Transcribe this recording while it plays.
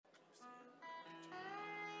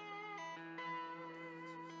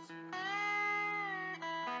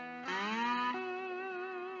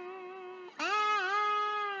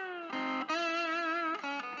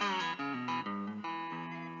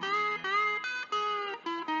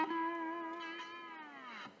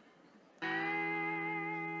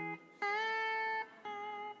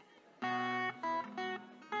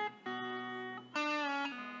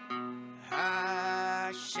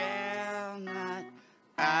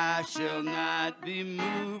I shall not be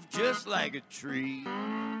moved, just like a tree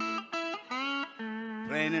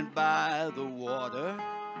planted by the water.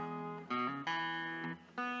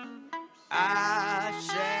 I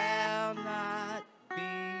shall not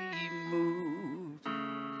be moved.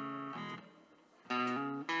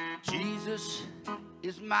 Jesus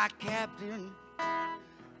is my captain.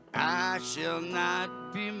 I shall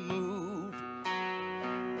not be moved.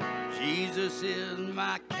 Jesus is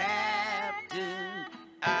my captain.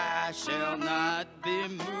 I shall not be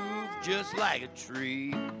moved, just like a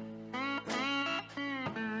tree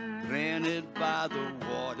planted by the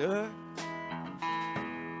water.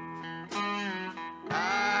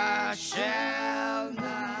 I shall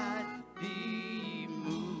not be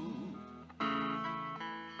moved.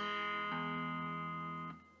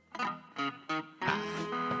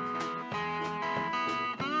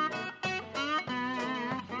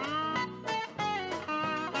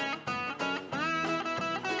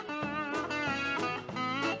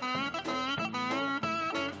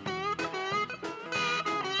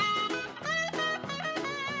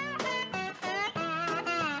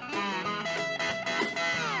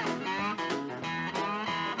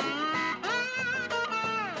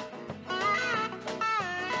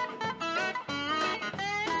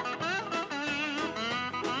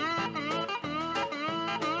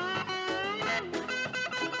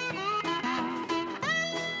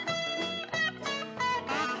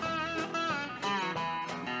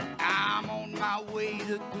 I'm on my way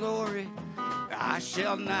to glory. I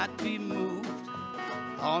shall not be moved.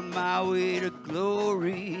 On my way to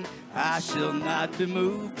glory, I shall not be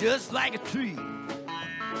moved, just like a tree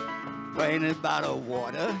planted by the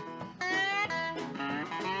water.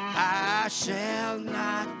 I shall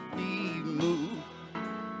not be moved.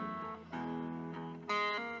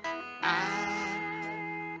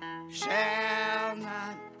 I shall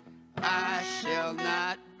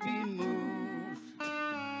not be moved.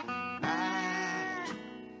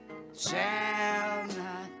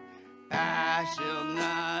 I shall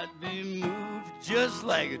not be moved, just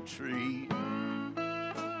like a tree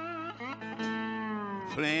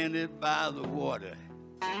planted by the water.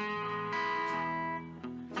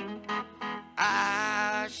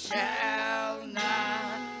 I shall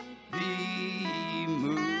not be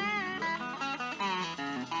moved.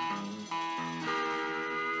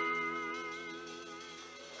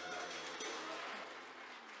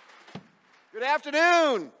 Good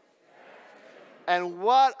afternoon. And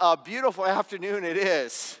what a beautiful afternoon it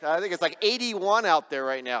is. I think it's like 81 out there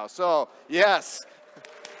right now. So, yes.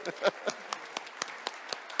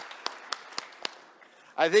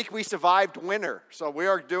 I think we survived winter, so we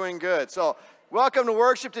are doing good. So, welcome to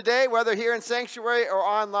worship today, whether here in Sanctuary or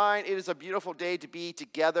online. It is a beautiful day to be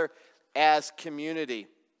together as community.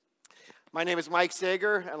 My name is Mike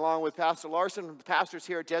Sager, and along with Pastor Larson, the pastors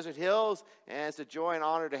here at Desert Hills, and it's a joy and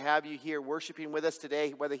honor to have you here worshiping with us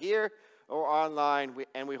today, whether here or online,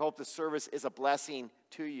 and we hope the service is a blessing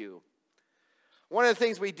to you. One of the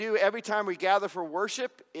things we do every time we gather for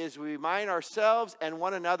worship is we remind ourselves and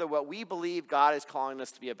one another what we believe God is calling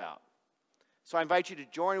us to be about. So I invite you to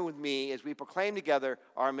join with me as we proclaim together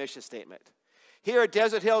our mission statement. Here at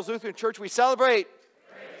Desert Hills Lutheran Church, we celebrate,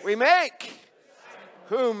 we make,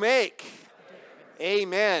 who make.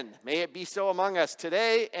 Amen. May it be so among us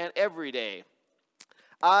today and every day.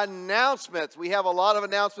 Announcements. We have a lot of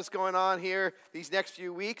announcements going on here these next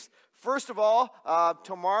few weeks. First of all,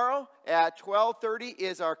 tomorrow at 12:30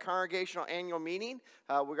 is our congregational annual meeting.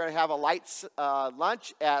 We're going to have a light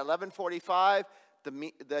lunch at 11:45.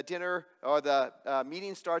 The dinner or the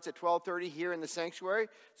meeting starts at 12:30 here in the sanctuary.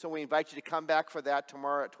 So we invite you to come back for that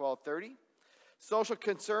tomorrow at 12:30. Social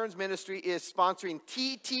Concerns Ministry is sponsoring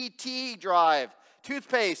TTT Drive.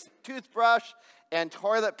 Toothpaste, toothbrush, and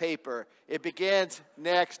toilet paper. It begins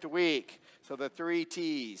next week. So the 3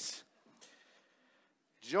 T's.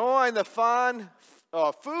 Join the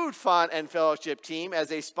Food Fun and Fellowship team as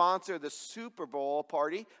they sponsor the Super Bowl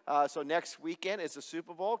party. So next weekend is the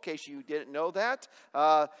Super Bowl, in case you didn't know that.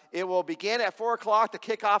 It will begin at 4 o'clock. The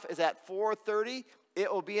kickoff is at 4:30.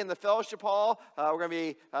 It will be in the Fellowship Hall. We're going to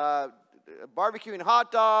be barbecuing hot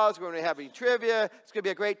dogs. We're going to be having trivia. It's going to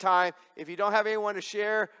be a great time. If you don't have anyone to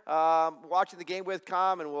share watching the game with,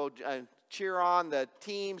 come and we'll cheer on the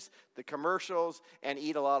teams, the commercials, and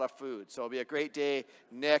eat a lot of food. So it'll be a great day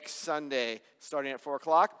next Sunday starting at 4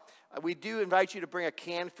 o'clock. We do invite you to bring a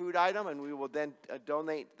canned food item, and we will then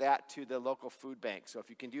donate that to the local food bank. So if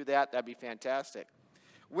you can do that, that'd be fantastic.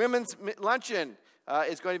 Women's Luncheon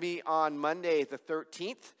is going to be on Monday the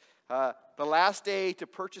 13th. The last day to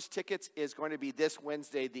purchase tickets is going to be this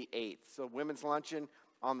Wednesday, the 8th. So Women's Luncheon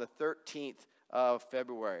on the 13th of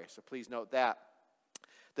February. So please note that.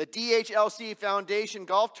 The DHLC Foundation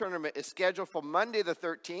Golf Tournament is scheduled for Monday the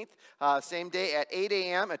 13th, same day at 8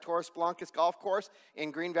 a.m. at Torres Blancas Golf Course in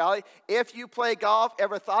Green Valley. If you play golf,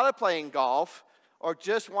 ever thought of playing golf, or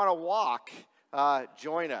just want to walk,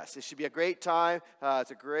 join us. It should be a great time. It's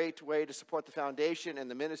a great way to support the foundation and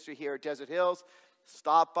the ministry here at Desert Hills.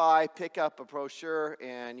 Stop by, pick up a brochure,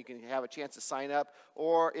 and you can have a chance to sign up.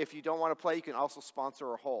 Or if you don't want to play, you can also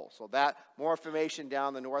sponsor a hole. So that, more information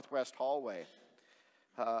down the northwest hallway.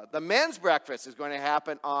 The men's breakfast is going to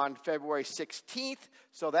happen on February 16th.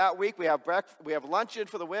 So that week we have luncheon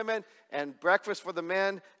for the women and breakfast for the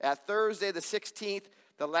men at Thursday the 16th.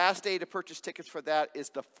 The last day to purchase tickets for that is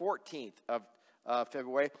the 14th of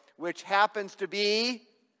February, which happens to be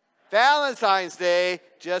Valentine's Day.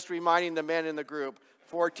 Just reminding the men in the group,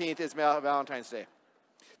 14th is Valentine's Day.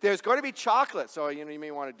 There's going to be chocolate, so you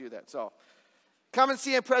may want to do that. So come and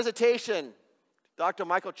see a presentation. Dr.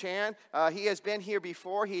 Michael Chan, he has been here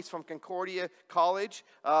before. He's from Concordia College.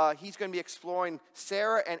 He's going to be exploring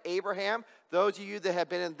Sarah and Abraham. Those of you that have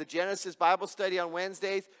been in the Genesis Bible study on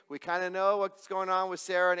Wednesdays, we kind of know what's going on with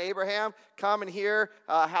Sarah and Abraham. Come and hear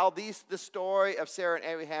how the story of Sarah and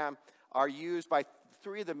Abraham are used by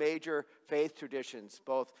three of the major faith traditions,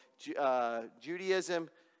 both Judaism,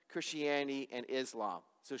 Christianity, and Islam.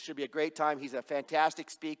 So it should be a great time. He's a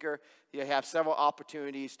fantastic speaker. You have several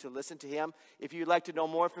opportunities to listen to him. If you'd like to know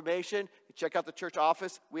more information, check out the church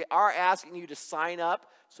office. We are asking you to sign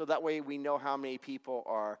up so that way we know how many people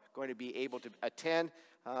are going to be able to attend.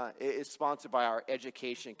 It is sponsored by our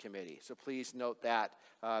education committee. So please note that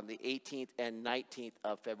the 18th and 19th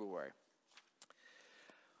of February.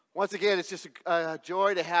 Once again, it's just a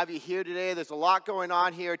joy to have you here today. There's a lot going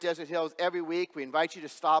on here at Desert Hills every week. We invite you to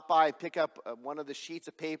stop by and pick up one of the sheets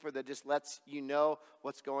of paper that just lets you know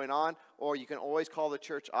what's going on. Or you can always call the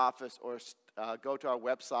church office or go to our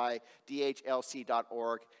website,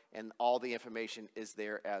 dhlc.org, and all the information is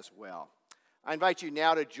there as well. I invite you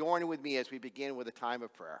now to join with me as we begin with a time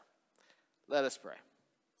of prayer. Let us pray.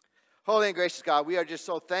 Holy and gracious God, we are just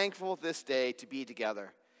so thankful this day to be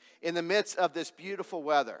together. In the midst of this beautiful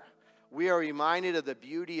weather, we are reminded of the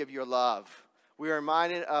beauty of your love. We are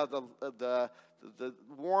reminded of the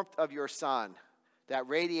warmth of your Son that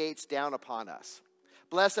radiates down upon us.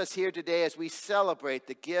 Bless us here today as we celebrate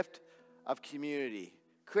the gift of community,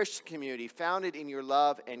 Christian community, founded in your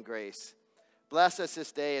love and grace. Bless us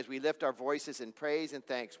this day as we lift our voices in praise and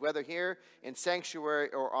thanks, whether here in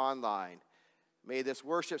sanctuary or online. May this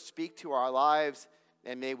worship speak to our lives,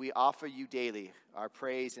 and may we offer you daily our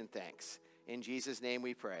praise and thanks. In Jesus' name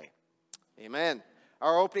we pray. Amen.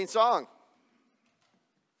 Our opening song.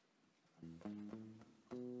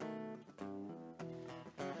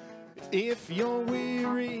 If you're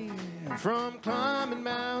weary from climbing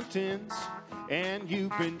mountains and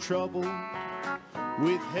you've been troubled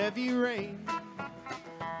with heavy rain,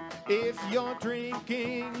 if you're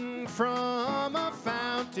drinking from a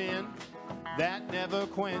fountain that never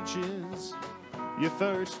quenches your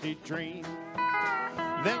thirsty dream,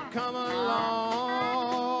 then come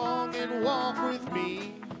along and walk with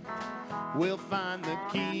me. We'll find the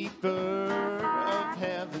keeper of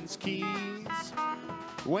heaven's keys.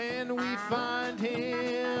 When we find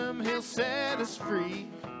him, he'll set us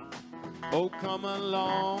free. Oh, come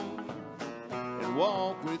along and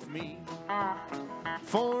walk with me.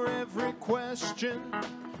 For every question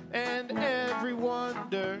and every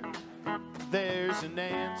wonder, there's an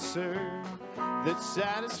answer that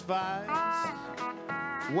satisfies.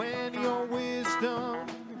 When your wisdom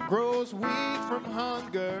grows weak from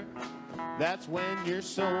hunger, that's when your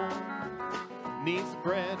soul needs the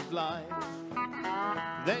bread of life.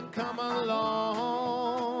 Then come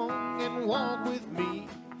along and walk with me.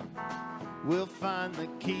 We'll find the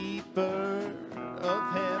keeper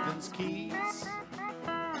of heaven's keys.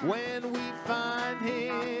 When we find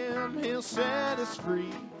him, he'll set us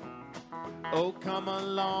free. Oh, come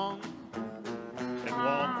along and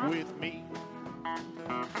walk with me.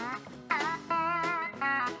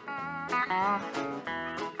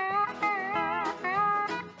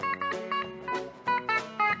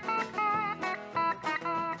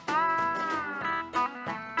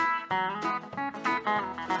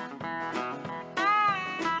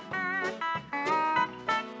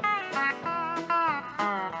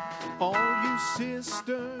 All you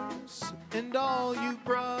sisters and all you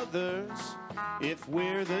brothers, if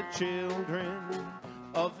we're the children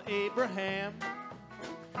of Abraham,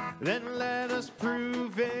 then let us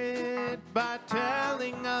prove it by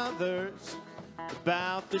telling others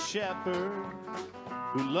about the shepherd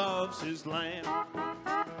who loves his lamb.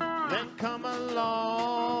 Then come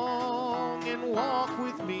along and walk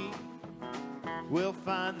with me. We'll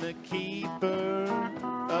find the keeper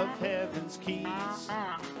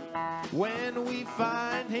When we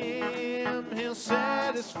find him, he'll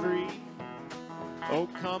set us free. Oh,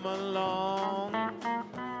 come along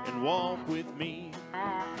and walk with me.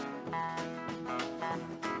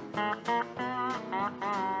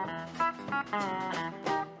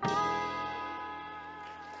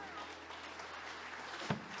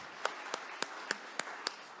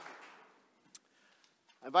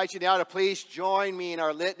 I invite you now to please join me in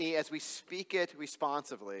our litany as we speak it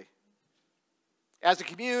responsively. As a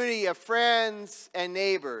community of friends and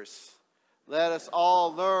neighbors, let us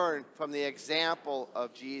all learn from the example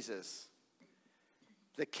of Jesus.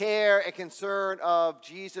 The care and concern of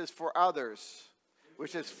Jesus for others,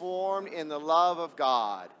 which is formed in the love of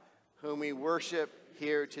God, whom we worship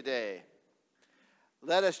here today.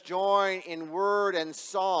 Let us join in word and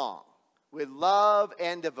song with love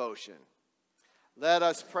and devotion. Let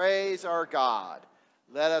us praise our God.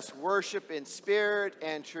 Let us worship in spirit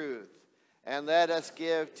and truth. And let us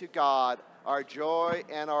give to God our joy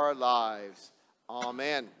and our lives.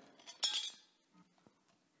 Amen.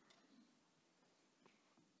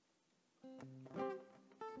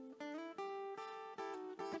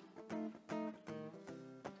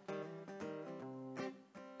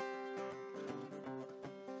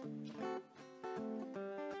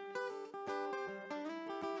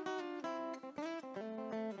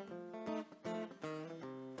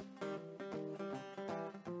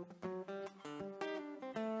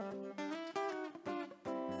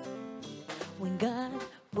 When God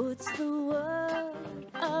puts the word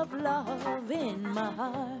of love in my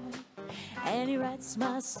heart, and he writes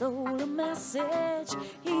my soul a message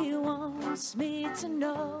he wants me to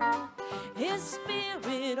know, his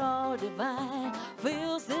spirit all divine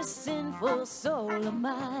fills this sinful soul of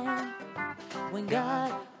mine. When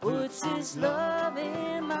God puts his love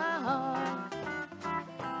in my heart,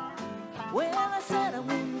 well, I said I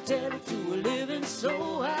wouldn't tell it to a living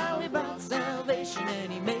soul how he brought salvation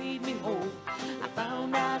and he made me whole. I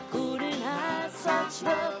found I couldn't hide such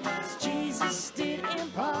love as Jesus did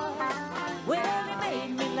impart. Well, he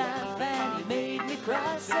made me laugh and he made me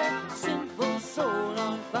cry, set a sinful soul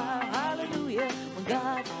on fire. Hallelujah, when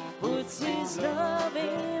God puts his love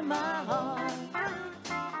in my heart.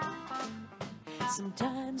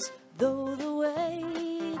 Sometimes, though the way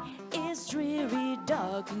is dreary,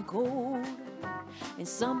 dark and cold, and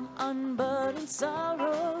some unburdened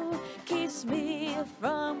sorrow keeps me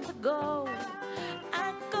from the goal,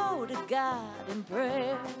 I go to God in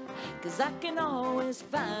prayer, 'cause I can always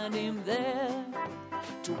find him there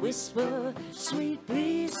to whisper sweet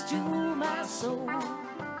peace to my soul.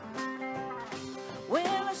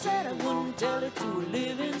 Well, I said I wouldn't tell it to a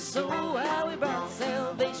living soul how he brought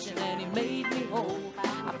salvation and he made me whole.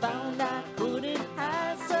 I found I couldn't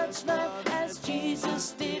hide such love as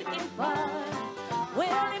Jesus did impart.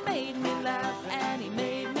 Well, he made me laugh and he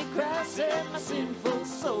made me cry, set my sinful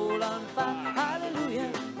soul on fire. Hallelujah,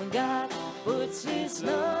 when God puts his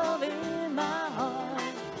love in my heart.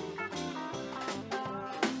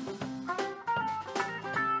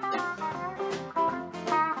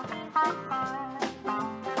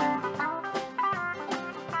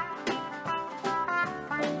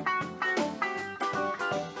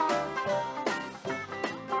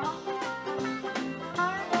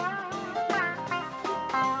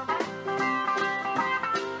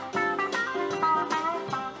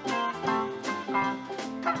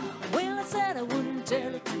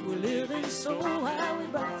 soul how he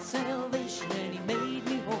brought salvation and he made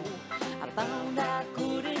me whole. I found I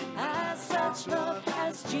couldn't hide such love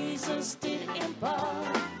as Jesus did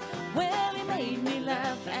impart. Well, he made me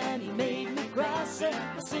laugh and he made me cry, set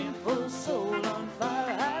my sinful soul on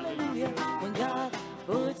fire. Hallelujah, when God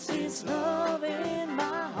puts his love in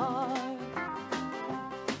my heart.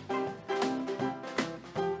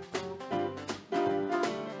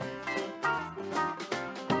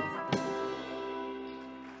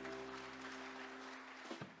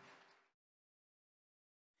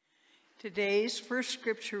 Today's first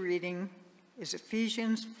scripture reading is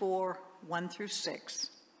Ephesians 4, 1 through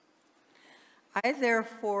 6. I,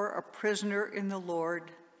 therefore, a prisoner in the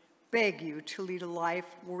Lord, beg you to lead a life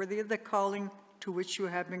worthy of the calling to which you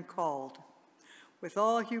have been called, with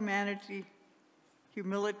all humility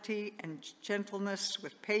and gentleness,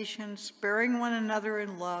 with patience, bearing one another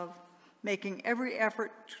in love, making every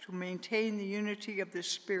effort to maintain the unity of the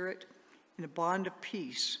Spirit in a bond of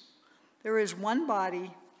peace. There is one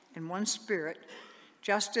body and one Spirit,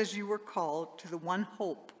 just as you were called to the one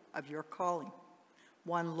hope of your calling.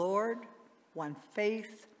 One Lord, one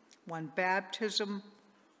faith, one baptism,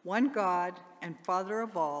 one God and Father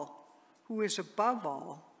of all, who is above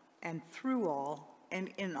all and through all and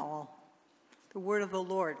in all. The word of the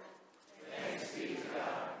Lord. Thanks be to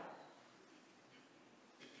God.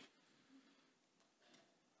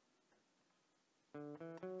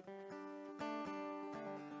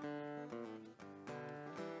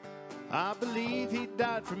 I believe he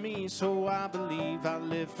died for me, so I believe I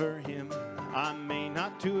live for him. I may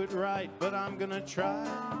not do it right, but I'm gonna try.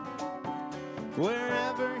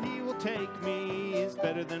 Wherever he will take me is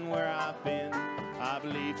better than where I've been. I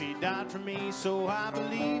believe he died for me, so I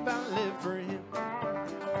believe I live for him.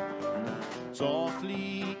 Softly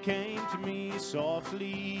he came to me,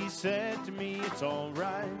 softly he said to me, it's all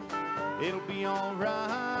right, it'll be all right.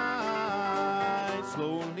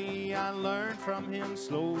 Slowly I learned from him,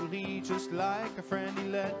 slowly, just like a friend, he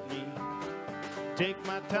let me take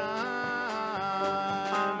my time.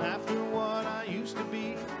 After what I used to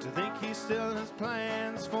be, to think he still has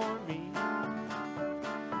plans for me.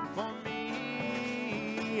 For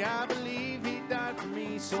me, I believe he died for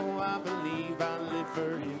me, so I believe I live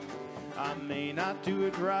for him. I may not do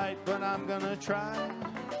it right, but I'm gonna try.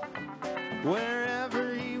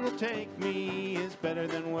 Wherever he will take me is better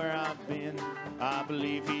than where I've been. I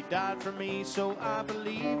believe he died for me, so I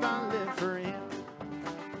believe I live for him.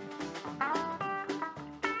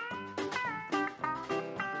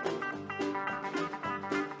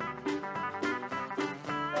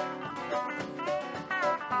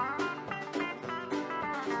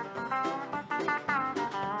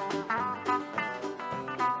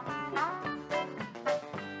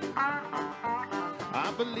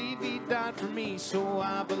 I believe he died for me, so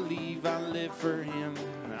I believe I live for him.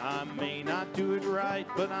 I may not do it right,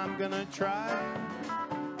 but I'm gonna try.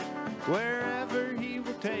 Wherever he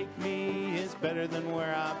will take me is better than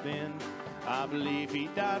where I've been. I believe he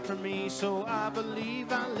died for me, so I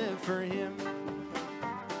believe I live for him.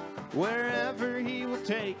 Wherever he will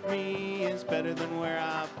take me is better than where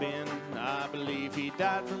I've been. I believe he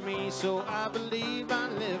died for me, so I believe I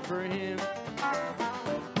live for him.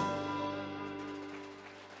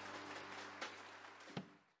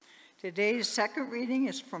 Today's second reading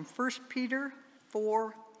is from 1 Peter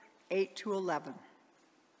 4, 8-11.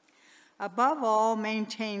 Above all,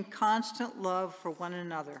 maintain constant love for one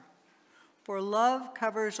another, for love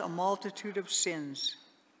covers a multitude of sins.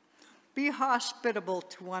 Be hospitable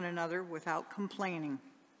to one another without complaining.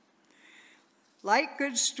 Like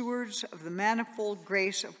good stewards of the manifold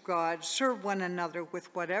grace of God, serve one another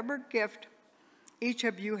with whatever gift each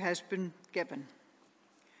of you has been given.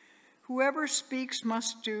 Whoever speaks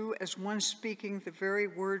must do as one speaking the very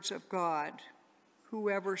words of God.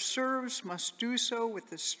 Whoever serves must do so with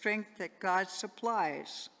the strength that God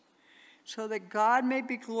supplies, so that God may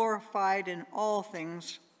be glorified in all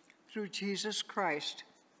things through Jesus Christ.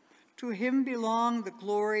 To him belong the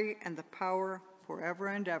glory and the power forever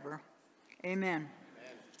and ever. Amen. Amen.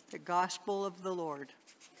 The gospel of the Lord.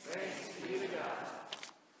 Thanks be to God.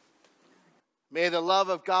 May the love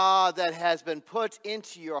of God that has been put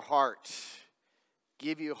into your heart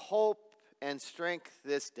give you hope and strength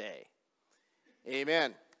this day.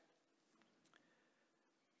 Amen.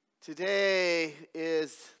 Today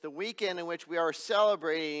is the weekend in which we are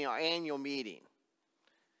celebrating our annual meeting.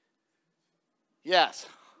 Yes.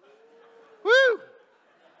 Woo!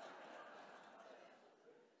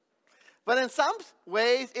 But in some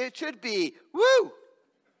ways, it should be woo!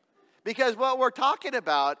 Because what we're talking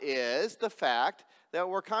about is the fact that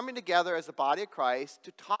we're coming together as the body of Christ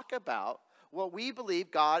to talk about what we believe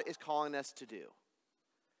God is calling us to do.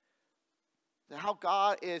 How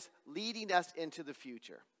God is leading us into the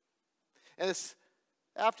future. And this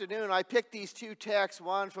afternoon, I picked these two texts,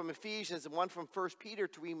 one from Ephesians and one from 1 Peter,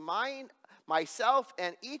 to remind myself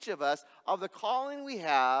and each of us of the calling we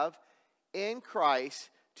have in Christ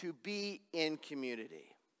to be in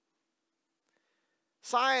community.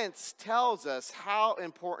 Science tells us how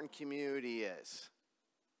important community is.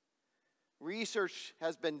 Research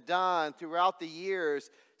has been done throughout the years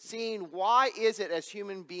seeing why is it as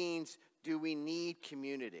human beings do we need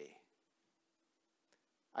community.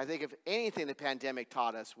 I think if anything the pandemic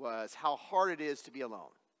taught us was how hard it is to be alone.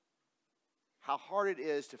 How hard it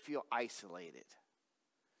is to feel isolated.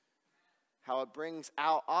 How it brings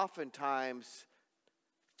out oftentimes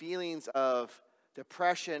feelings of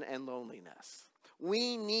depression and loneliness.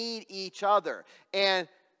 We need each other. And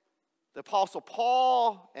the Apostle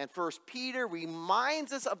Paul and 1 Peter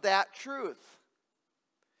reminds us of that truth.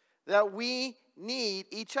 That we need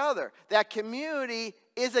each other. That community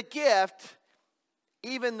is a gift,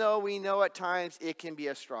 even though we know at times it can be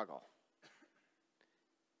a struggle.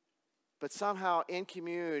 But somehow in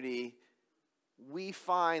community, we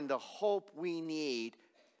find the hope we need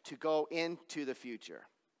to go into the future.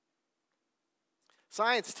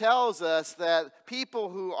 Science tells us that people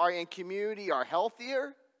who are in community are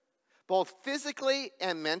healthier, both physically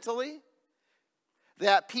and mentally.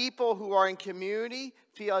 That people who are in community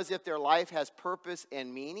feel as if their life has purpose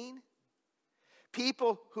and meaning.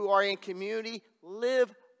 People who are in community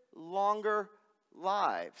live longer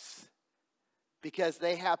lives because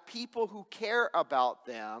they have people who care about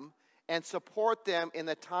them and support them in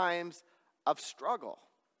the times of struggle.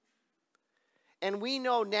 And we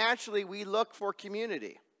know naturally we look for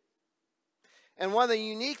community. And one of the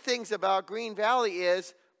unique things about Green Valley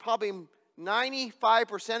is probably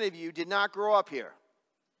 95% of you did not grow up here.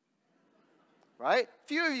 Right?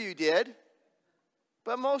 Few of you did,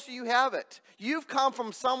 but most of you haven't. You've come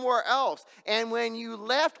from somewhere else. And when you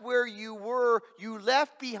left where you were, you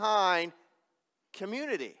left behind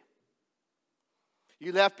community.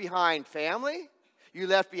 You left behind family, you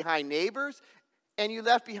left behind neighbors, and you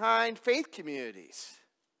left behind faith communities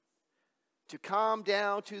to come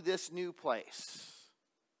down to this new place.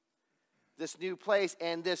 This new place,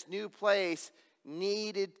 and this new place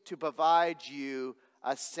needed to provide you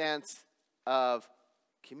a sense of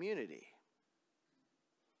community.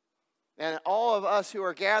 And all of us who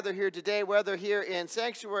are gathered here today, whether here in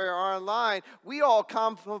Sanctuary or online, we all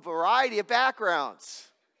come from a variety of backgrounds.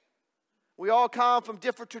 We all come from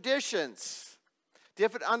different traditions,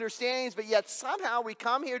 different understandings, but yet somehow we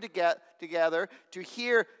come here together to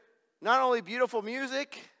hear not only beautiful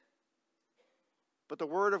music, but the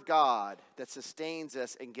Word of God that sustains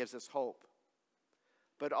us and gives us hope,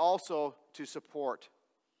 but also to support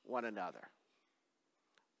one another.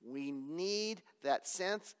 We need that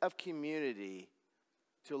sense of community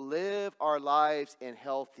to live our lives in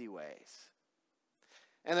healthy ways.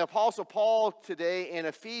 And the Apostle Paul today in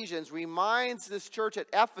Ephesians reminds this church at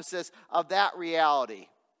Ephesus of that reality.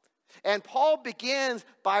 And Paul begins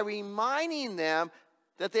by reminding them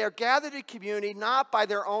that they are gathered in community not by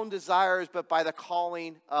their own desires, but by the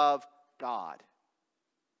calling of God.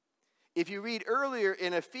 If you read earlier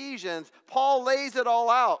in Ephesians, Paul lays it all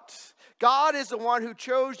out. God is the one who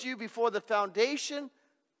chose you before the foundation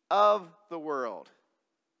of the world.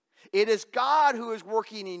 It is God who is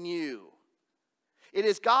working in you. It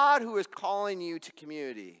is God who is calling you to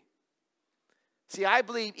community. See, I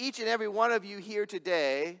believe each and every one of you here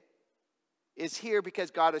today is here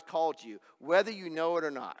because God has called you, whether you know it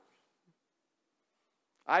or not.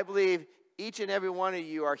 I believe each and every one of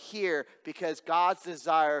you are here because God's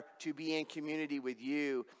desire to be in community with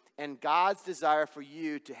you and God's desire for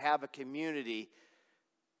you to have a community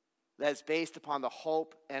that's based upon the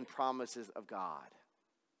hope and promises of God.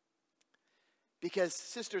 Because,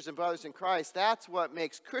 sisters and brothers in Christ, that's what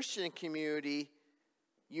makes Christian community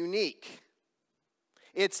unique.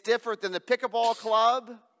 It's different than the pickleball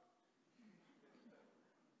club,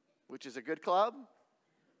 which is a good club.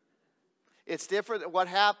 It's different than what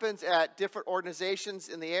happens at different organizations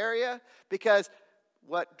in the area, because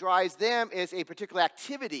what drives them is a particular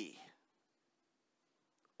activity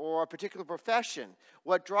or a particular profession.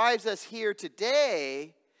 What drives us here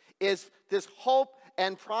today is this hope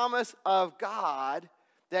and promise of God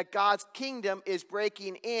that God's kingdom is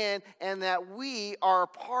breaking in and that we are a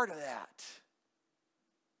part of that.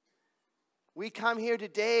 We come here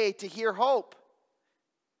today to hear hope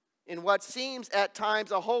in what seems at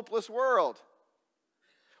times a hopeless world.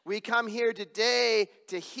 We come here today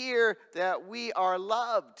to hear that we are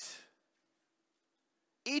loved,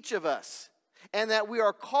 each of us, and that we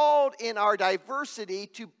are called in our diversity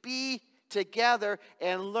to be together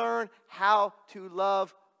and learn how to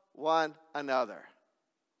love one another.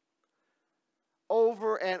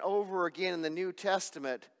 Over and over again in the New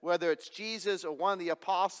Testament, whether it's Jesus or one of the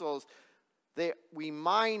apostles, they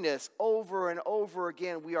remind us over and over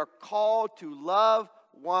again we are called to love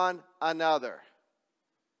one another.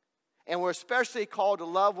 And we're especially called to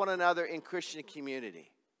love one another in Christian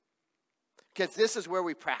community. Because this is where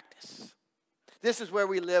we practice. This is where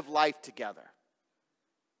we live life together.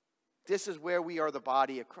 This is where we are the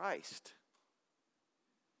body of Christ.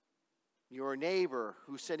 Your neighbor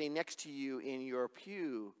who's sitting next to you in your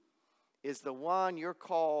pew is the one you're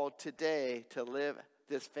called today to live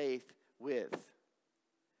this faith with.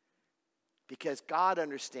 Because God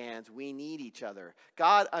understands we need each other.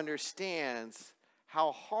 God understands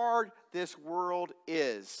how hard this world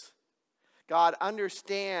is. God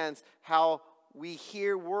understands how we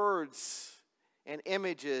hear words and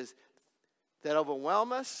images that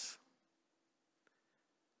overwhelm us,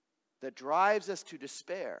 that drives us to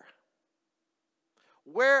despair.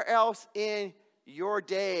 Where else in your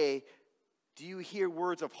day do you hear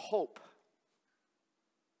words of hope?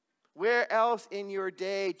 Where else in your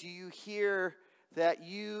day do you hear that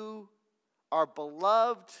you are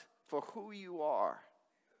beloved for who you are?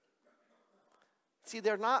 See,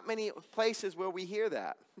 there are not many places where we hear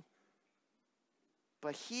that.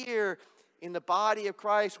 But here in the body of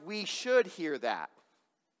Christ, we should hear that.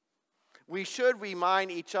 We should remind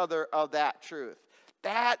each other of that truth.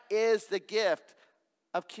 That is the gift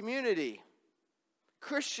of community,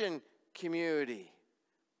 Christian community.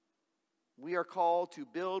 We are called to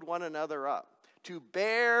build one another up, to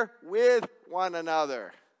bear with one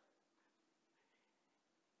another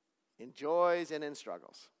in joys and in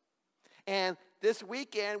struggles. And this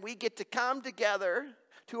weekend, we get to come together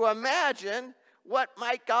to imagine what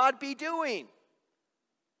might God be doing.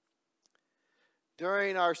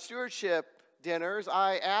 During our stewardship dinners,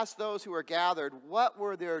 I asked those who were gathered, what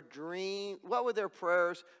were their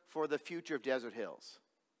prayers for the future of Desert Hills?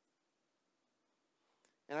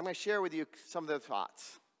 And I'm going to share with you some of their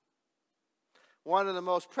thoughts. One of the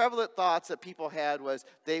most prevalent thoughts that people had was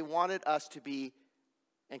they wanted us to be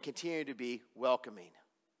and continue to be welcoming.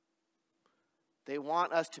 They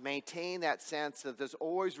want us to maintain that sense that there's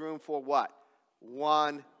always room for what?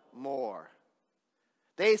 One more.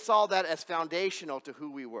 They saw that as foundational to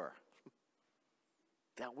who we were.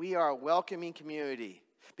 That we are a welcoming community.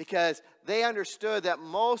 Because they understood that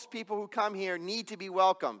most people who come here need to be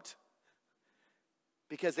welcomed.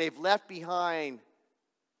 Because they've left behind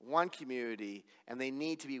one community and they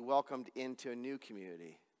need to be welcomed into a new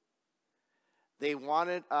community. They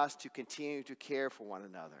wanted us to continue to care for one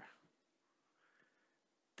another.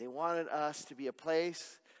 They wanted us to be a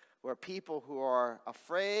place where people who are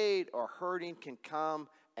afraid or hurting can come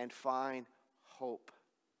and find hope.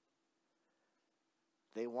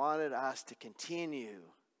 They wanted us to continue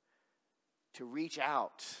to reach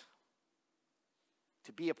out,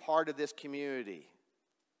 to be a part of this community,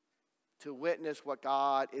 to witness what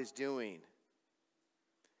God is doing.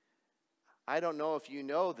 I don't know if you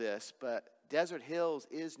know this, but Desert Hills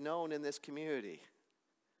is known in this community.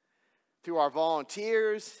 Through our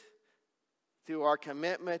volunteers, through our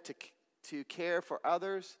commitment to care for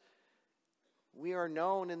others, we are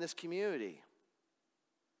known in this community.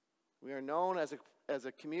 We are known as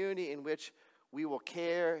a community in which we will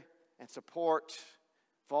care and support,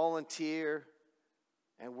 volunteer,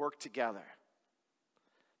 and work together.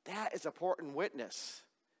 That is an important witness.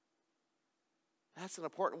 That's an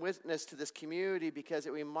important witness to this community because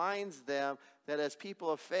it reminds them that as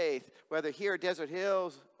people of faith, whether here at Desert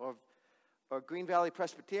Hills or Green Valley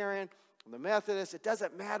Presbyterian, or the Methodists, it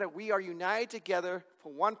doesn't matter. We are united together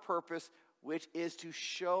for one purpose, which is to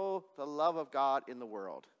show the love of God in the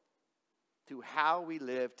world through how we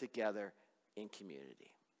live together in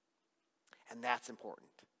community. And that's important.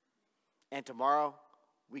 And tomorrow,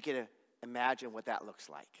 we get to imagine what that looks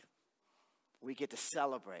like. We get to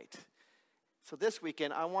celebrate. So this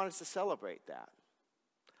weekend, I want us to celebrate that.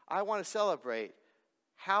 I want to celebrate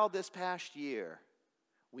how this past year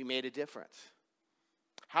we made a difference.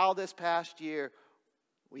 How this past year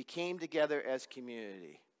we came together as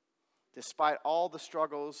community. Despite all the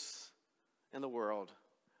struggles in the world,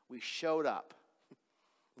 we showed up.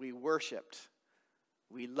 We worshiped.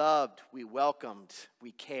 We loved. We welcomed.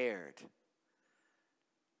 We cared.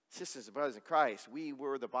 Sisters and brothers in Christ, we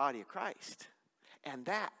were the body of Christ. And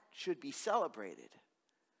that should be celebrated.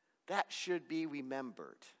 That should be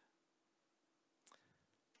remembered.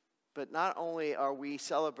 But not only are we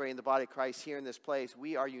celebrating the body of Christ here in this place,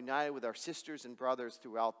 we are united with our sisters and brothers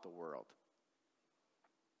throughout the world.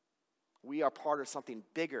 We are part of something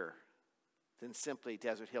bigger than simply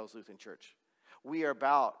Desert Hills Lutheran Church. We are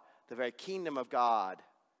about the very kingdom of God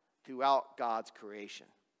throughout God's creation.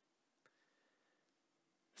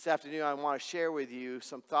 This afternoon, I want to share with you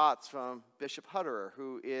some thoughts from Bishop Hutterer,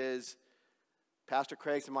 who is Pastor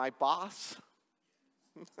Craig's and my boss.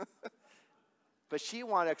 But she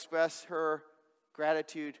wanted to express her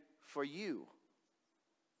gratitude for you,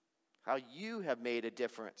 how you have made a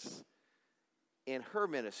difference in her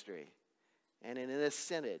ministry and in this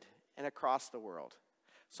synod and across the world.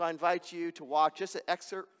 So I invite you to watch just an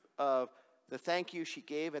excerpt of the thank you she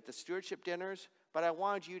gave at the stewardship dinners, but I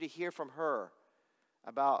wanted you to hear from her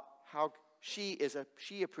about how she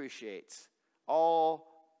appreciates all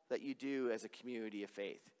that you do as a community of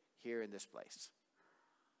faith here in this place.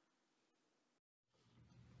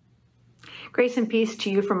 Grace and peace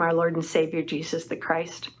to you from our Lord and Savior, Jesus the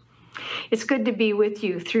Christ. It's good to be with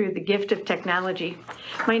you through the gift of technology.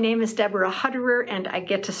 My name is Deborah Hutterer, and I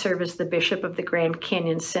get to serve as the Bishop of the Grand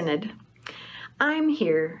Canyon Synod. I'm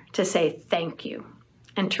here to say thank you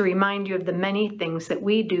and to remind you of the many things that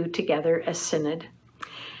we do together as Synod.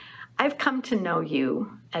 I've come to know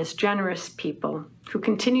you as generous people who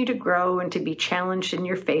continue to grow and to be challenged in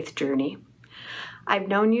your faith journey. I've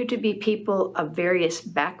known you to be people of various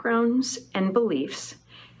backgrounds and beliefs,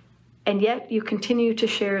 and yet you continue to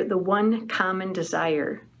share the one common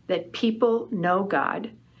desire that people know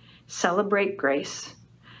God, celebrate grace,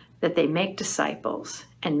 that they make disciples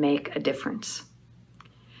and make a difference.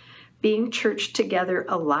 Being church together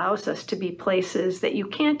allows us to be places that you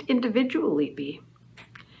can't individually be.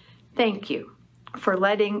 Thank you for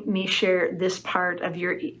letting me share this part of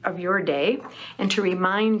your day and to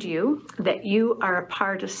remind you that you are a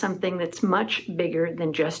part of something that's much bigger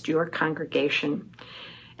than just your congregation.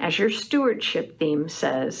 As your stewardship theme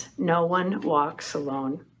says, no one walks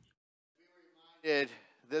alone. We were reminded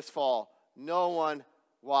this fall, no one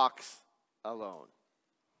walks alone.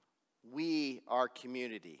 We are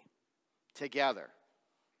community, together,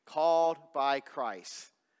 called by Christ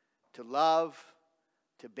to love,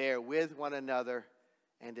 to bear with one another,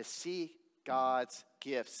 and to see God's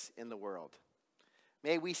gifts in the world.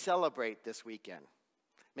 May we celebrate this weekend.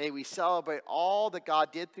 May we celebrate all that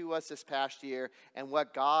God did through us this past year and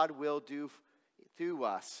what God will do through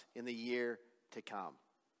us in the year to come.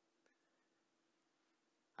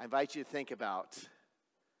 I invite you to think about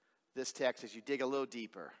this text as you dig a little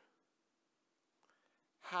deeper.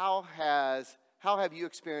 How have you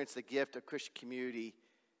experienced the gift of Christian community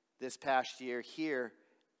this past year here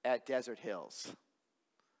at Desert Hills?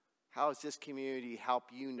 How has this community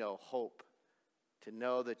helped you know hope, to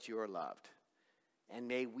know that you are loved? And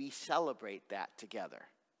may we celebrate that together.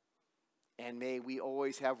 And may we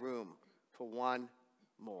always have room for one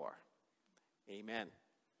more. Amen.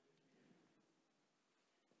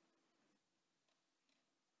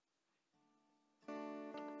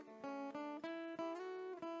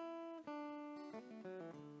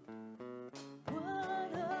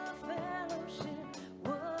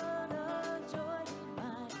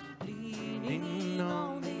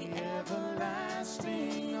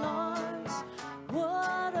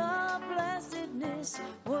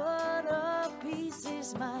 What a peace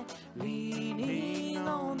is mine, leaning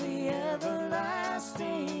on the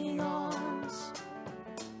everlasting arms.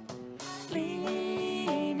 Leaning,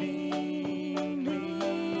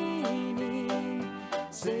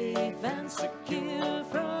 safe and secure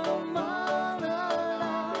from all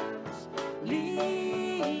alarms. Leaning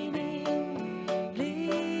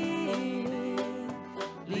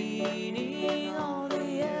on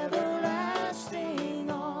the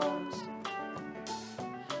everlasting arms.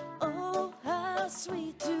 Oh, how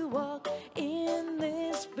sweet to walk in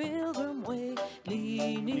this pilgrim way,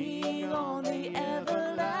 leaning on the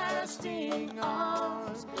everlasting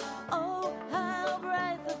arms. Oh, how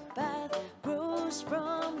bright the path grows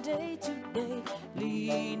from day to day,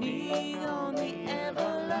 leaning on the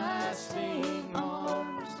everlasting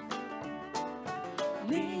arms.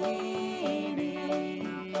 Leaning,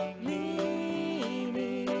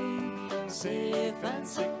 safe and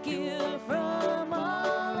secure from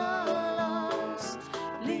all alarms.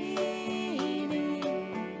 Leaning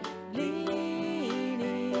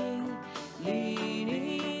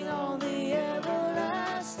on the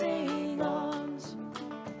everlasting arms.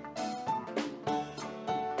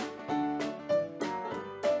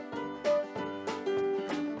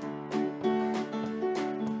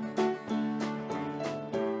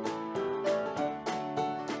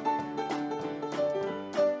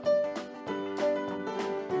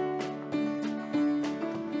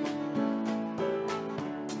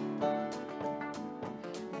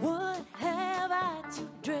 What have I to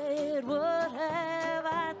dread? What have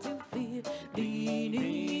I to fear?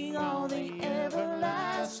 Leaning on the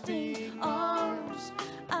everlasting arms.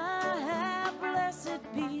 I have blessed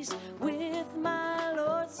peace with my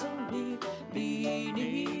Lord so near,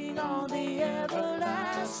 leaning on the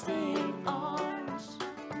everlasting arms.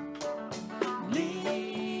 Leaning,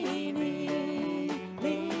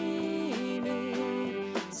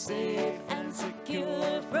 safe and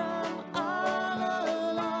secure from all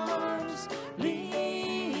alarms. Leaning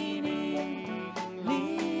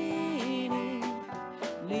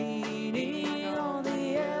on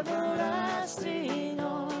the everlasting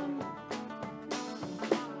arms.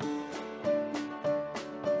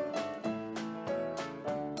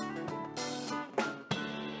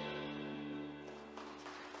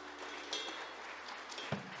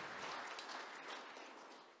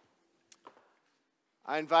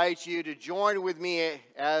 I invite you to join with me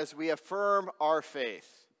as we affirm our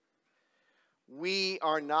faith. We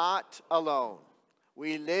are not alone.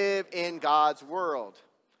 We live in God's world.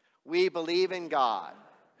 We believe in God,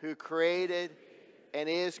 who created and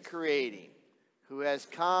is creating, who has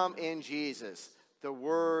come in Jesus, the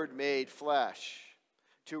Word made flesh,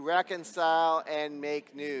 to reconcile and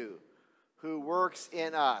make new, who works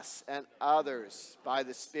in us and others by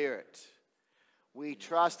the Spirit. We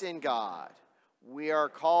trust in God. We are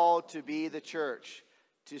called to be the church,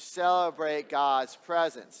 to celebrate God's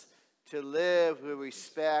presence, to live with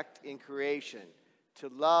respect in creation, to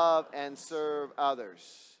love and serve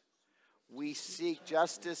others. We seek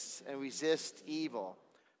justice and resist evil,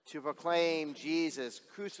 to proclaim Jesus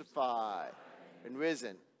crucified and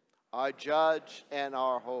risen, our judge and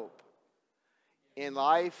our hope. In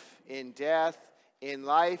life, in death, in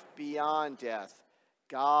life beyond death,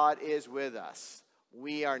 God is with us.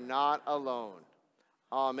 We are not alone.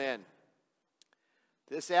 Amen.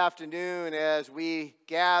 This afternoon, as we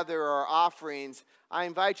gather our offerings, I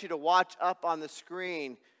invite you to watch up on the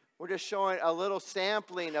screen. We're just showing a little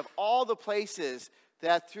sampling of all the places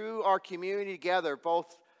that through our community together,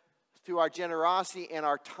 both through our generosity and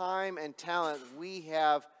our time and talent, we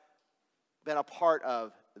have been a part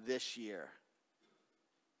of this year.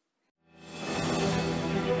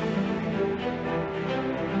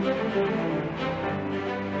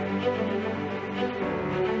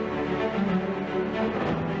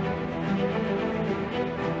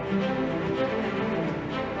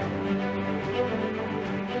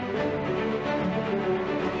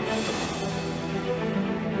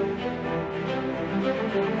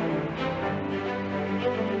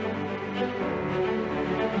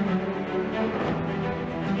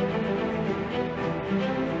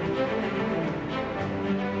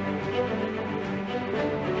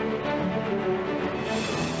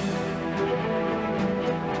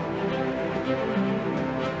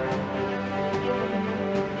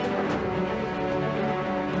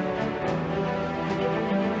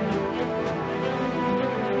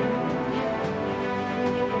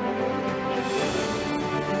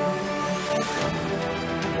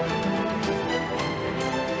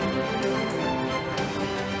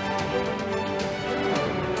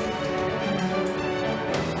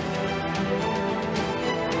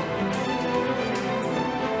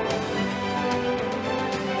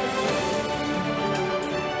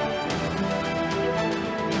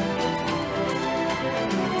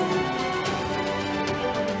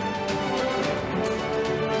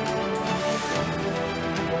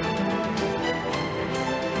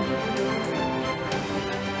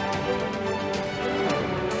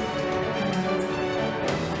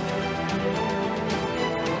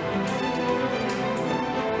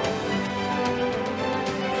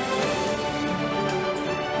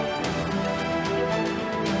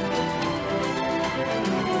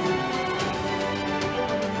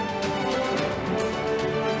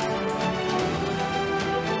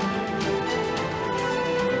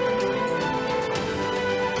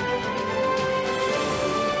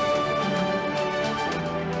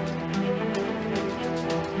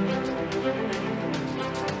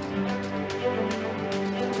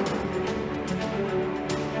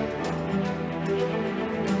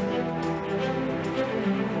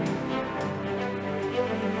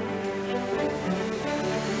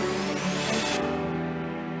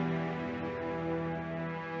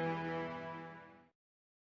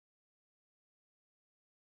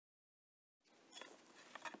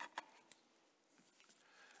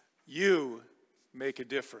 You make a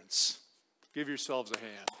difference. Give yourselves a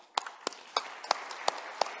hand.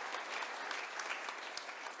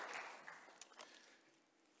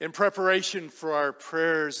 In preparation for our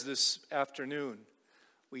prayers this afternoon,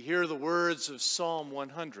 we hear the words of Psalm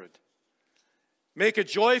 100. Make a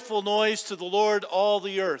joyful noise to the Lord, all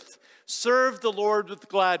the earth. Serve the Lord with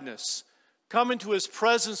gladness. Come into his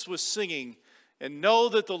presence with singing, and know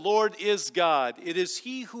that the Lord is God. It is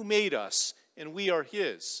he who made us, and we are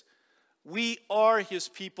his. We are his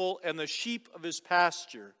people and the sheep of his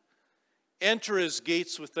pasture. Enter his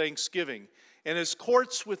gates with thanksgiving and his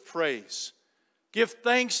courts with praise. Give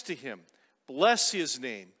thanks to him. Bless his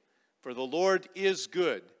name, for the Lord is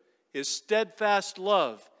good. His steadfast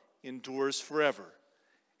love endures forever,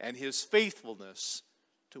 and his faithfulness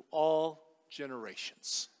to all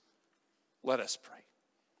generations. Let us pray.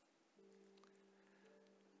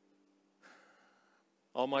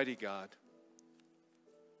 Almighty God,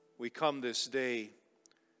 we come this day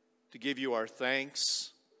to give you our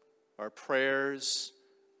thanks, our prayers,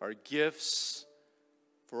 our gifts,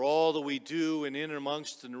 for all that we do and in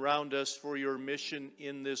amongst and around us for your mission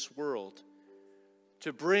in this world,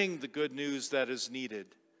 to bring the good news that is needed,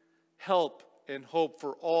 help and hope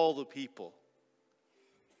for all the people.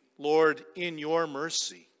 Lord, in your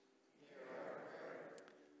mercy,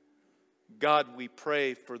 God, we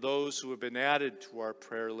pray for those who have been added to our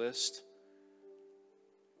prayer list.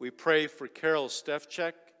 We pray for Carol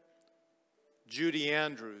Stefchek, Judy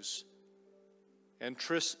Andrews, and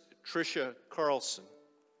Tricia Carlson.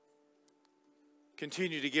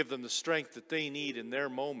 Continue to give them the strength that they need in their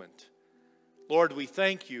moment. Lord, we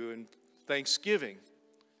thank you in thanksgiving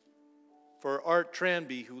for Art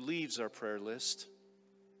Tranby, who leaves our prayer list.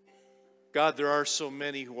 God, there are so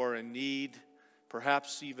many who are in need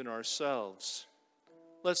perhaps even ourselves.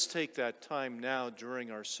 Let's take that time now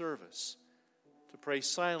during our service to pray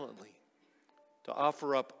silently, to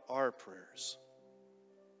offer up our prayers.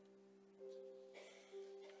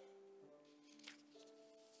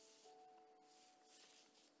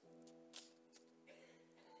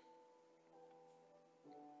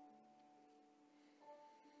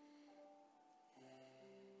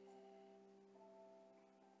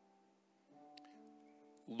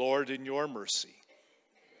 Lord, in your mercy.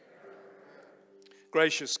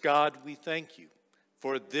 Gracious God, we thank you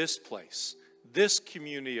for this place, this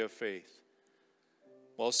community of faith.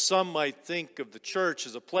 While some might think of the church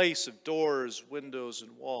as a place of doors, windows,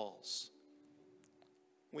 and walls,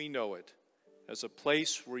 we know it as a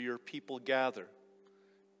place where your people gather,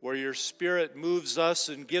 where your Spirit moves us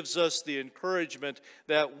and gives us the encouragement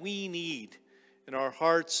that we need in our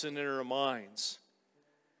hearts and in our minds.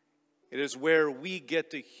 It is where we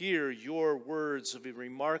get to hear your words of a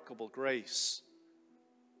remarkable grace.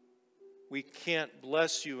 We can't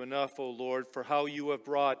bless you enough, O Lord, for how you have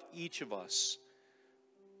brought each of us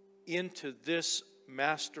into this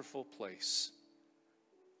masterful place.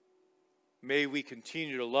 May we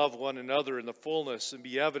continue to love one another in the fullness and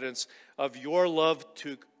be evidence of your love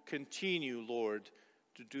to continue, Lord,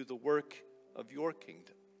 to do the work of your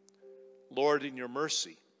kingdom. Lord, in your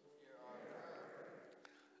mercy,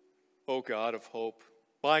 O God of hope,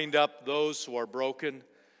 bind up those who are broken,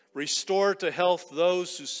 restore to health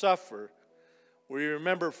those who suffer. We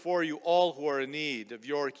remember for you all who are in need of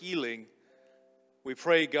your healing. We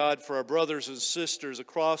pray, God, for our brothers and sisters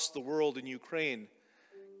across the world in Ukraine.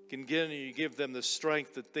 Continue to give them the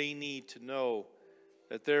strength that they need to know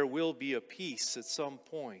that there will be a peace at some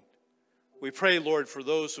point. We pray, Lord, for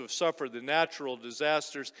those who have suffered the natural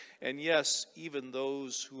disasters, and yes, even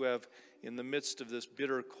those who have, in the midst of this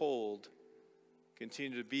bitter cold,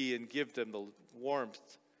 continue to be and give them the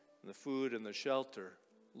warmth and the food and the shelter.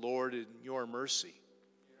 Lord, in your mercy.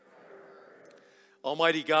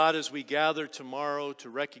 Almighty God, as we gather tomorrow to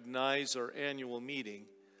recognize our annual meeting,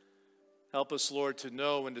 help us, Lord, to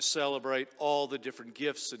know and to celebrate all the different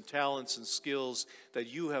gifts and talents and skills that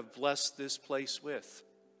you have blessed this place with.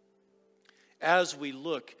 As we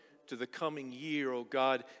look to the coming year, O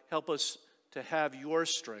God, help us to have your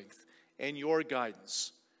strength and your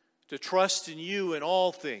guidance, to trust in you in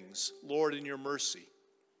all things, Lord, in your mercy.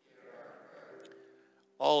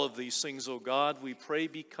 All of these things, O God, we pray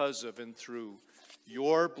because of and through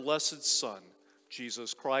your blessed Son,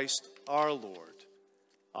 Jesus Christ, our Lord.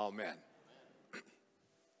 Amen.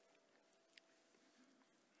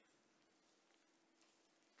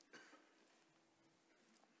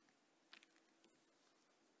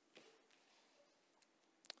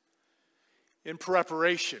 In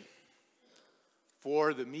preparation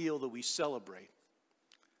for the meal that we celebrate,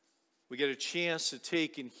 we get a chance to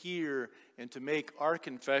take and hear and to make our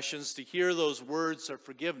confessions, to hear those words of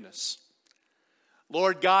forgiveness.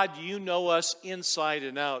 Lord God, you know us inside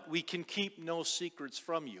and out. We can keep no secrets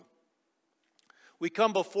from you. We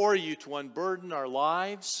come before you to unburden our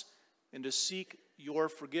lives and to seek your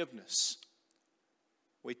forgiveness.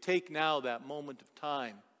 We take now that moment of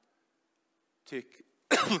time to,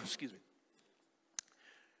 excuse me,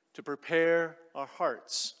 to prepare our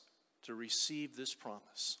hearts to receive this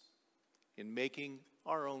promise in making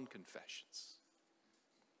our own confessions.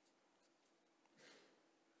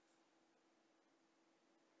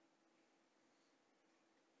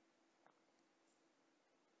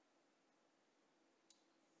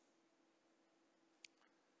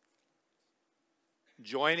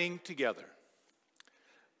 Joining together,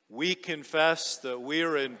 we confess that we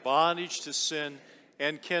are in bondage to sin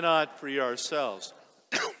and cannot free ourselves.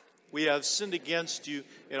 We have sinned against you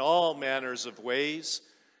in all manners of ways.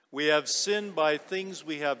 We have sinned by things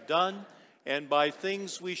we have done and by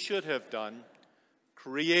things we should have done.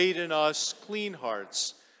 Create in us clean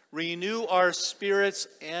hearts, renew our spirits,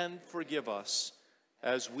 and forgive us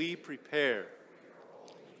as we prepare.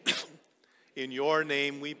 In your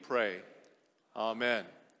name we pray. Amen.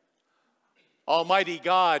 Almighty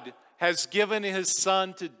God has given his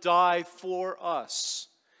Son to die for us,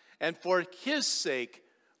 and for his sake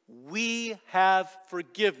we have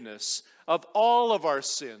forgiveness of all of our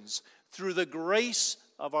sins through the grace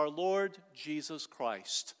of our Lord Jesus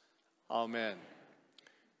Christ. Amen.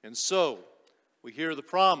 And so, we hear the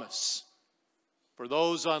promise for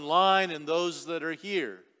those online and those that are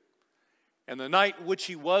here. And the night in which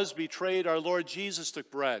he was betrayed, our Lord Jesus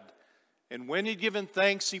took bread. And when he'd given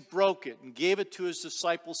thanks, he broke it and gave it to his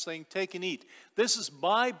disciples, saying, "Take and eat. This is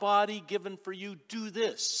my body given for you. Do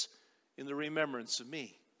this in the remembrance of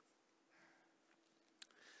me."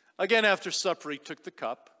 Again, after supper, he took the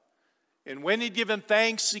cup, And when he'd given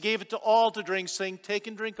thanks, he gave it to all to drink, saying, "Take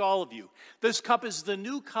and drink, all of you. This cup is the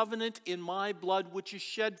new covenant in my blood, which is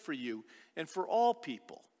shed for you and for all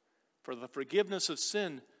people. For the forgiveness of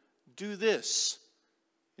sin, do this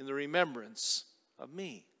in the remembrance of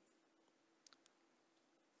me."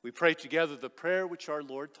 We pray together the prayer which our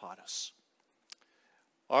Lord taught us.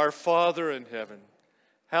 Our Father in heaven,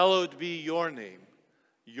 hallowed be your name.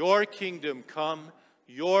 Your kingdom come,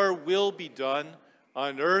 your will be done,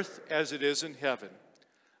 on earth as it is in heaven.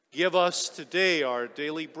 Give us today our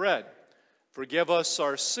daily bread. Forgive us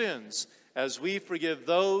our sins as we forgive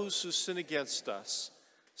those who sin against us.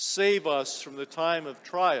 Save us from the time of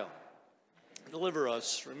trial. Deliver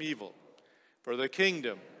us from evil. For the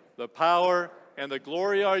kingdom, the power, and the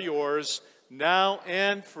glory are yours, now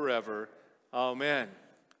and forever. Amen.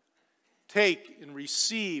 Take and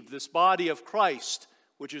receive this body of Christ,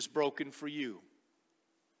 which is broken for you.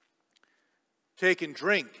 Take and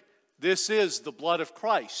drink. This is the blood of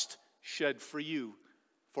Christ shed for you,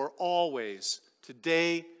 for always,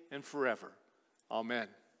 today and forever. Amen.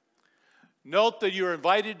 Note that you're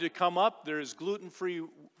invited to come up. There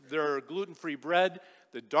are gluten-free bread.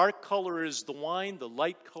 The dark color is the wine. The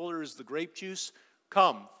light color is the grape juice.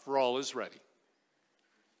 Come, for all is ready.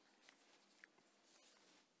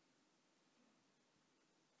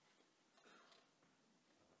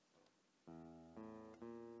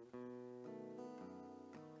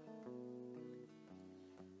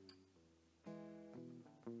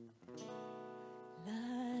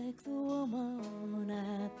 Like the woman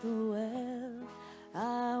at the well,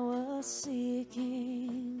 I was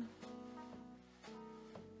seeking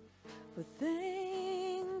for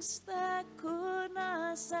things that could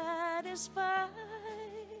not satisfy.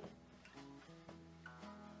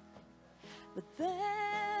 But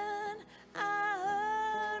then I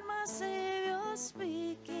heard my Savior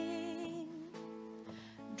speaking,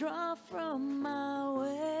 "Draw from my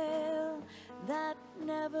well that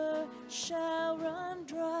never shall run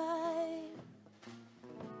dry.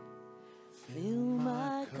 Fill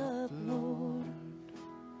my cup, Lord,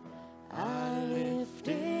 I lift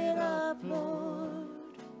it up, Lord.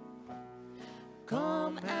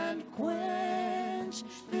 Come and quench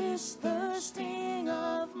this thirsting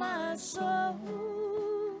of my soul.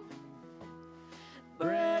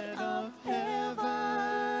 Bread of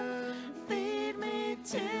heaven, feed me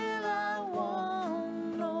till I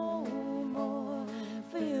want no more.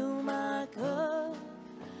 Fill my cup,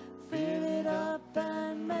 fill it up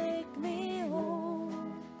and make me whole.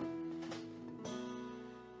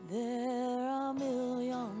 There are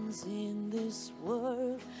millions in this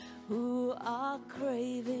world who are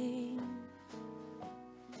craving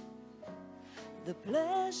the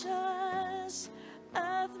pleasures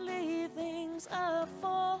earthly things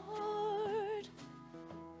afford,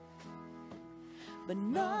 but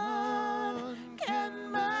none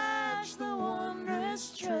can match the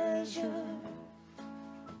wondrous treasure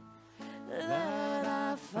that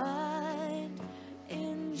I find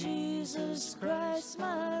in Jesus Christ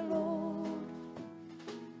my Lord.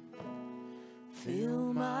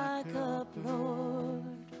 Fill my cup, Lord,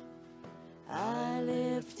 I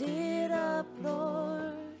lift it up,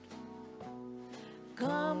 Lord.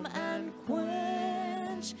 Come and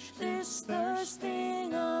quench this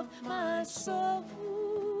thirsting of my soul.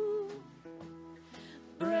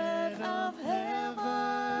 Bread of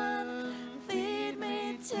heaven, feed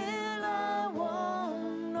me till I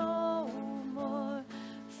want no more.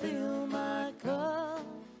 Fill my cup,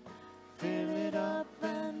 fill it up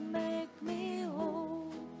and make me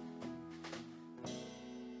whole.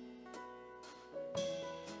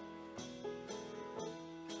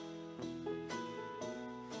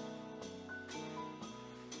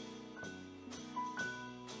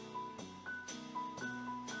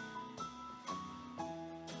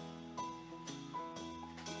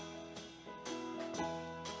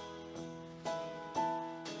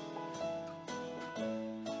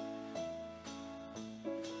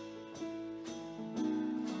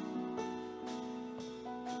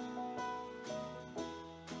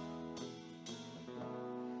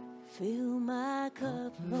 Fill my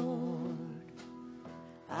cup, Lord,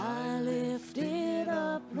 I lift it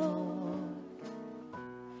up, Lord.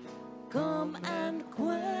 Come and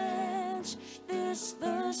quench this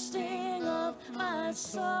thirsting of my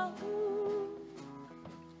soul.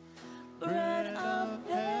 Bread of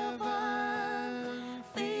heaven,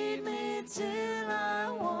 feed me till I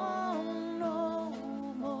want no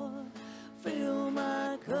more. Fill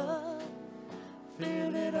my cup,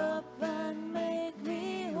 fill it up and make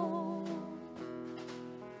me whole.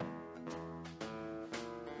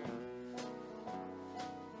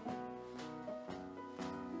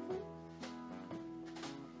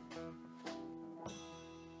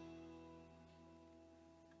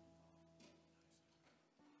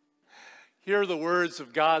 hear the words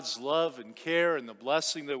of God's love and care and the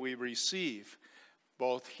blessing that we receive,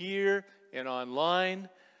 both here and online.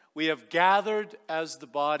 We have gathered as the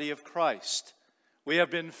body of Christ. We have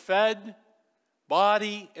been fed,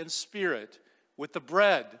 body and spirit, with the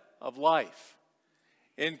bread of life,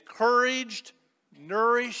 encouraged,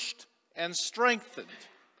 nourished, and strengthened.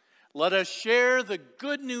 Let us share the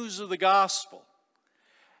good news of the gospel.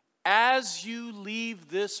 As you leave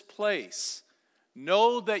this place,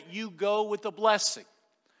 know that you go with the blessing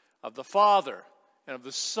of the Father and of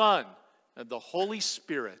the Son and the Holy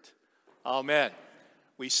Spirit. Amen.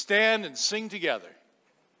 We stand and sing together.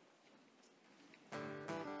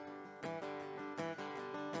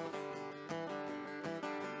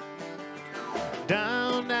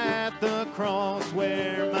 Down at the cross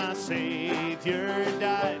where my Savior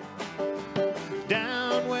died,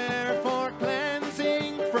 down where for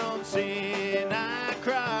cleansing from sin I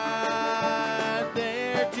cried,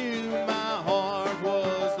 there to my heart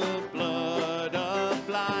was the blood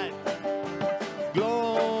applied.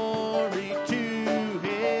 Glory to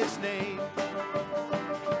his name.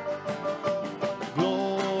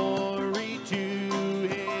 Glory to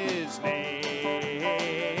his name.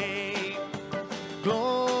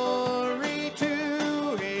 Glory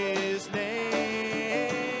to his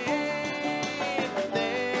name.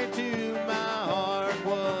 There to my heart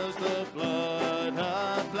was the blood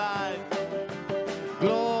applied.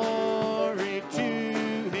 Glory to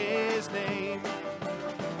his name.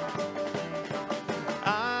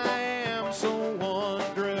 I am so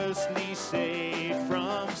wondrously saved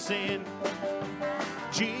from sin.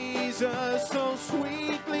 Jesus so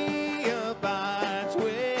sweetly abides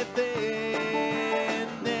within.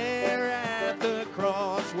 There at the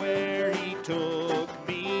cross where he took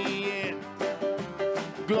me in.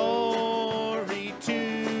 Glory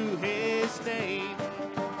to his name.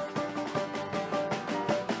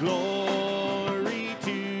 Glory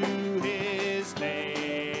to his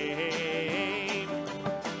name.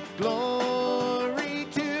 Glory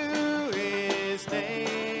to his name.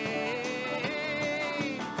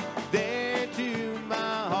 There to my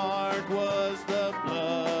heart was the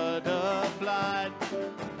blood applied.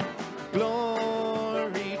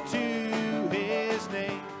 Glory to his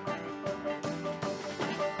name.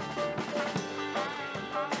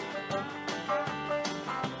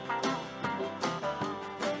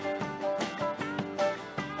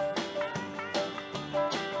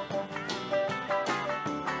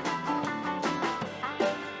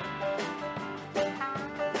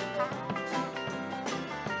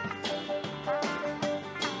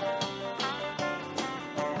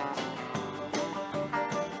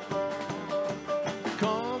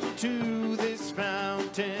 Come to this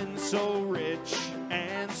fountain so rich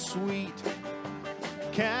and sweet.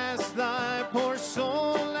 Cast thy poor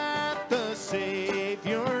soul at the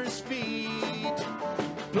Savior's feet.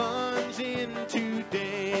 Plunge in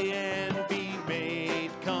today and be made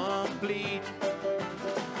complete.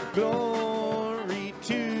 Glory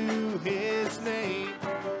to his name.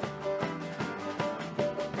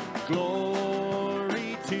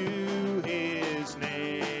 Glory to his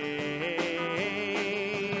name.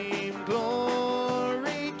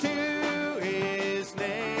 Glory to his name.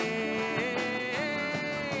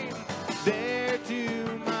 There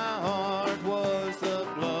to my heart was the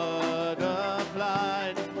blood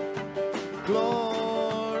applied.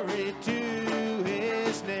 Glory to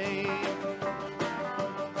his name.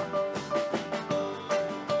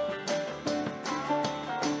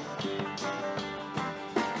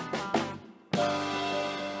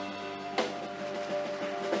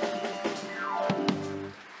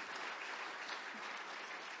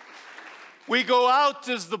 We go out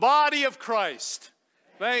as the body of Christ.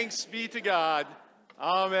 Thanks be to God.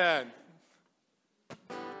 Amen.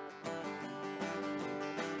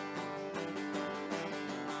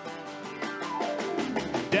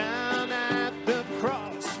 Down at the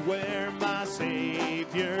cross where my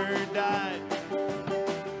Savior died,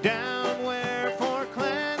 down where for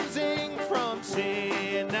cleansing from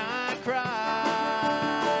sin I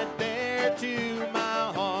cried, there to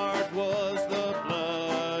my heart was the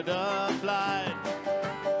blood applied.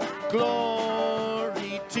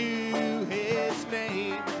 Glory to his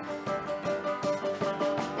name.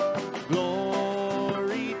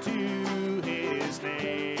 Glory to his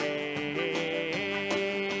name.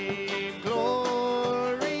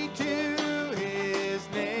 Glory to his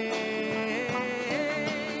name.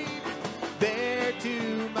 There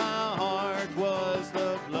to my heart was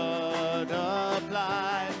the blood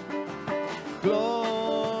applied.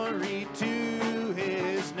 Glory to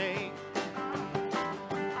his name.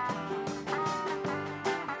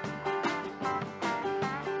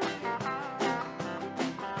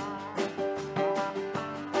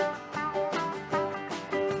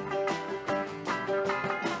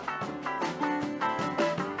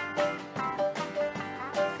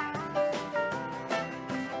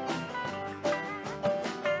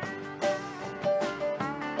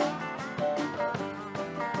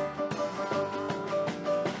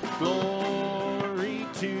 Glory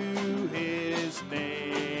to his name.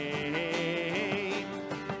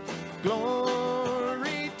 Glory